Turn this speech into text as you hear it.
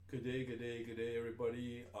Good day, good day, good day,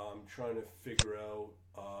 everybody. I'm trying to figure out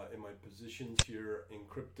in my positions here in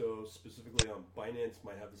crypto, specifically on Binance,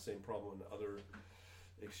 might have the same problem in other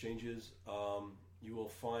exchanges. You will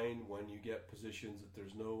find when you get positions that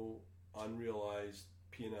there's no unrealized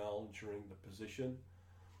P&L during the position.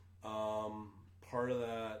 Part of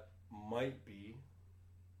that might be,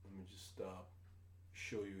 let me just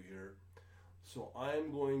show you here. So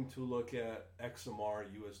I'm going to look at XMR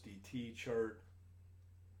USDT chart.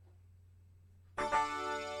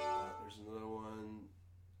 There's another one.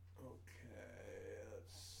 Okay,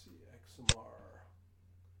 let's see, XMR.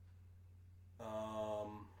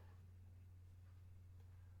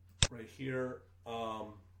 Right here.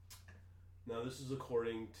 Now this is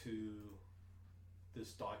according to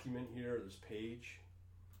this document here, this page.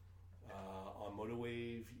 On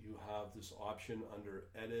MotiveWave, you have this option under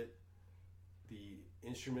Edit, the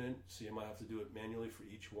instrument. So you might have to do it manually for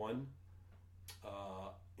each one.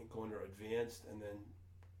 And go under Advanced and then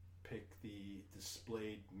pick the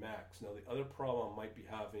displayed max. Now the other problem I might be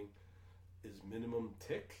having is minimum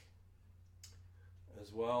tick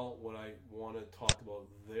as well. What I want to talk about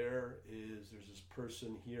there is there's this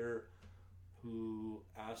person here who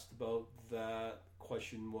asked about that.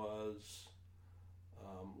 Question was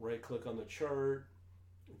right click on the chart,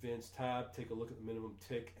 Advanced tab, take a look at the minimum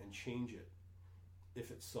tick and change it if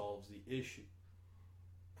it solves the issue.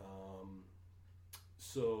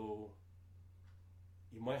 So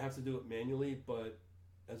you might have to do it manually, but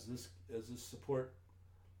as this support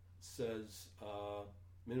says,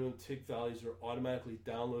 minimum tick values are automatically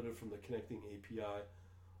downloaded from the connecting API.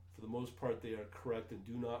 For the most part, they are correct and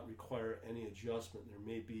do not require any adjustment. There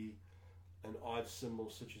may be an odd symbol,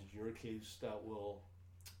 such as in your case, that will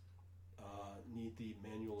need the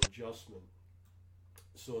manual adjustment.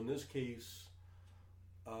 So in this case,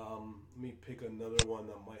 let me pick another one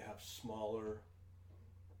that might have smaller.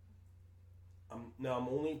 Now I'm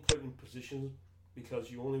only putting positions because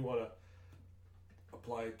you only want to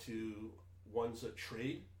apply to ones that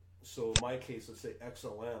trade. So in my case, let's say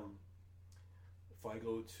XLM. If I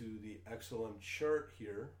go to the XLM chart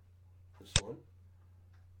here, this one,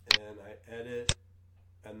 and I edit,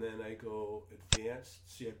 and then I go Advanced.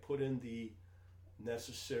 See, I put in the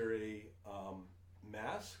necessary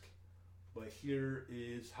mask, but here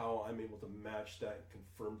is how I'm able to match that and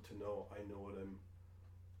confirm to know I know what I'm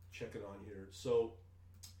checking on here. So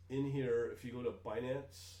in here, if you go to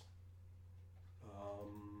Binance,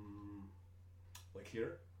 like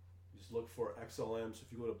here, just look for XLM. So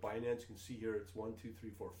if you go to Binance, you can see here it's 1, 2, 3,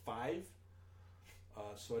 4, 5.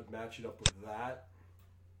 So I'd match it up with that.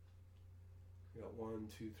 You got 1,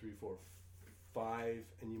 2, 3, 4, 5,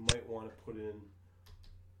 and you might want to put in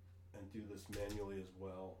and do this manually as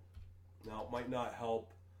well. Now it might not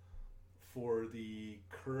help for the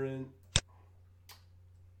current.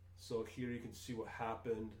 So here you can see what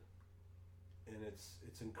happened, and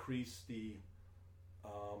it's increased the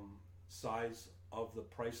size of the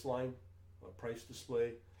price line, price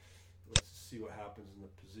display. Let's see what happens in the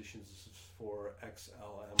positions. This is for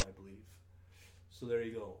XLM, I believe. So there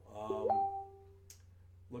you go.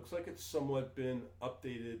 Looks like it's somewhat been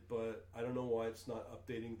updated, but I don't know why it's not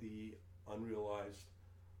updating the unrealized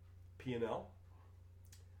P&L.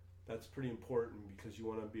 That's pretty important because you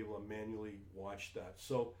want to be able to manually watch that.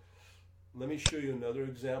 So let me show you another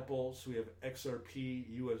example. So we have XRP,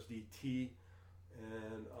 USDT,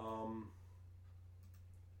 and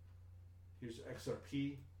here's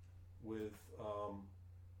XRP with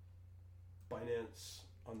Binance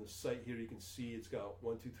on the site here. You can see it's got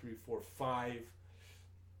 1, 2, 3, 4, 5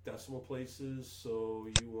 decimal places. So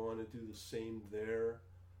you want to do the same there.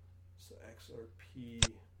 So XRP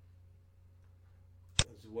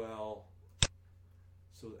as well.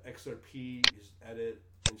 So the XRP is edit,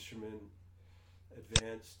 instrument,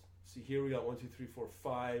 Advanced. See here we got 1, 2, 3, 4,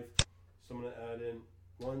 5. So I'm going to add in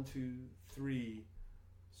 1, 2, 3.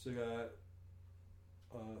 So we got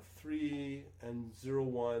 3 and 0,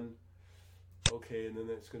 1. Okay, and then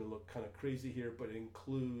it's going to look kind of crazy here, but it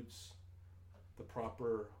includes the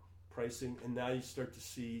proper pricing. And now you start to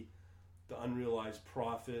see the unrealized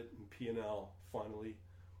profit and P&L finally.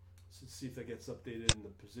 So let's see if that gets updated in the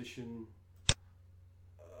position.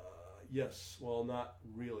 Yes, well, not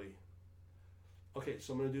really. Okay,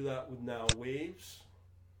 so I'm going to do that with now waves.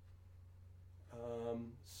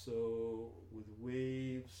 So with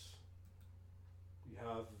waves, we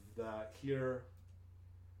have that here.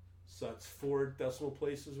 So that's 4 decimal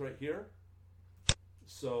places right here.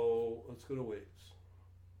 So let's go to waves.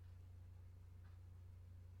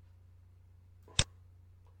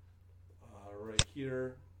 Right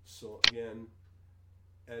here. So again,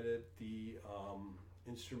 edit the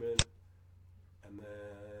instrument, and then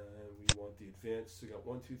advanced. So I got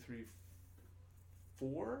 1, 2, 3,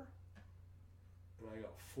 4, and I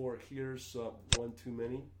got 4 here, so 1 too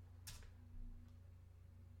many.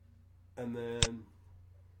 And then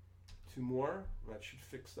 2 more, that should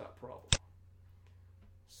fix that problem.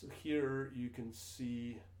 So here you can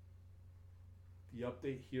see the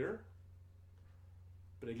update here,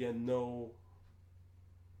 but again, no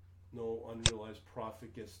unrealized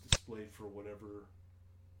profit gets displayed for whatever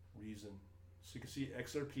reason. So you can see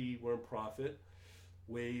XRP, we're in profit.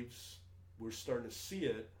 Waves, we're starting to see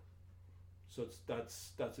it, so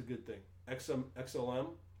that's a good thing.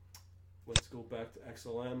 XLM, let's go back to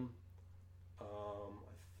XLM.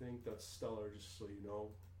 I think that's stellar, just so you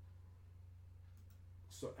know.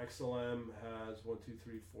 So XLM has 1, 2,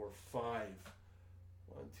 3, 4, 5.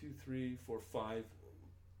 1, 2, 3, 4, 5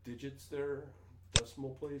 digits there,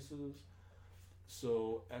 decimal places.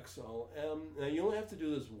 So XLM. Now you only have to do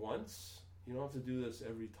this once. You don't have to do this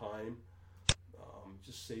every time.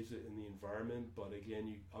 Just saves it in the environment. But again,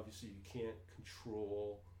 you can't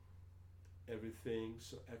control everything.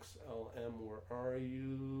 So XLM, where are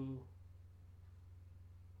you?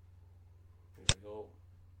 There we go.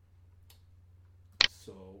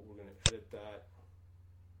 So we're going to edit that.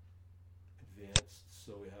 Advanced.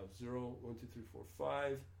 So we have 0, 1, 2, 3, 4,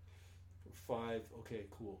 5. 5. Okay,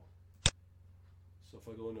 cool. So if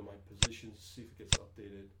I go into my positions, see if it gets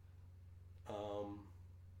updated.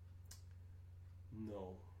 No,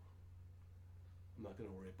 I'm not going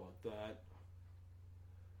to worry about that.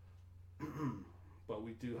 But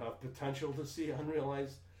we do have potential to see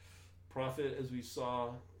unrealized profit, as we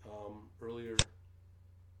saw earlier.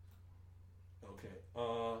 Okay,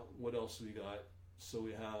 what else do we got? So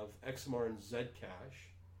we have XMR and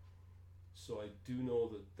Zcash. So I do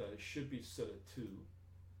know that it should be set at 2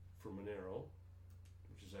 for Monero,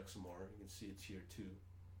 which is XMR. You can see it's here too.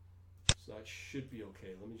 So that should be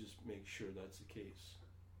okay. Let me just make sure that's the case.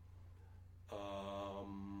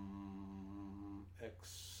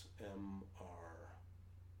 XMR.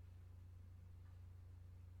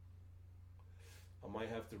 I might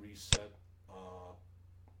have to reset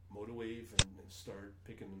MotiveWave and start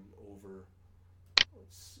picking over.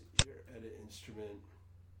 Let's see here. Edit instrument.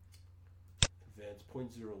 Advanced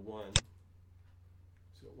 0.01.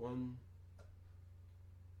 So 1.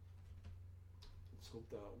 Let's hope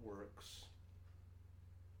that works.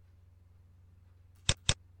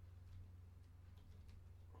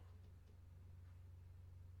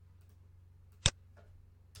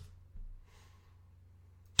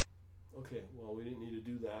 Okay, well, we didn't need to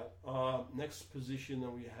do that. Next position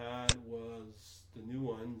that we had was the new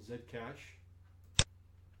one, Zcash,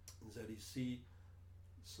 ZEC.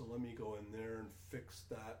 So let me go in there and fix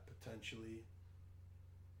that potentially.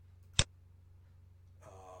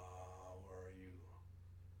 Where are you?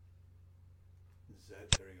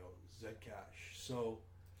 There you go, Zcash. So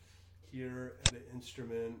here, edit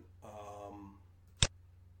instrument,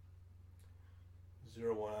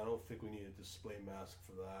 01. I don't think we need a display mask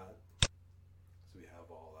for that. So we have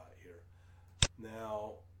all that here.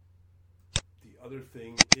 Now, the other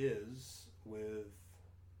thing is with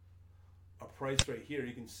a price right here,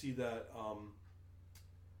 you can see that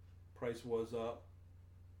price was up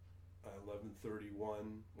at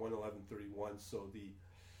 111.31, so the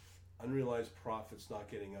unrealized profit's not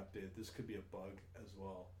getting updated. This could be a bug as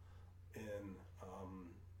well in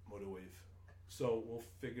MotiveWave. So we'll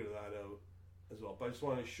figure that out as well. But I just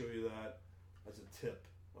wanted to show you that as a tip.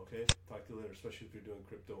 Okay? Talk to you later, especially if you're doing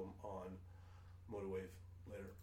crypto on MotiveWave. Later.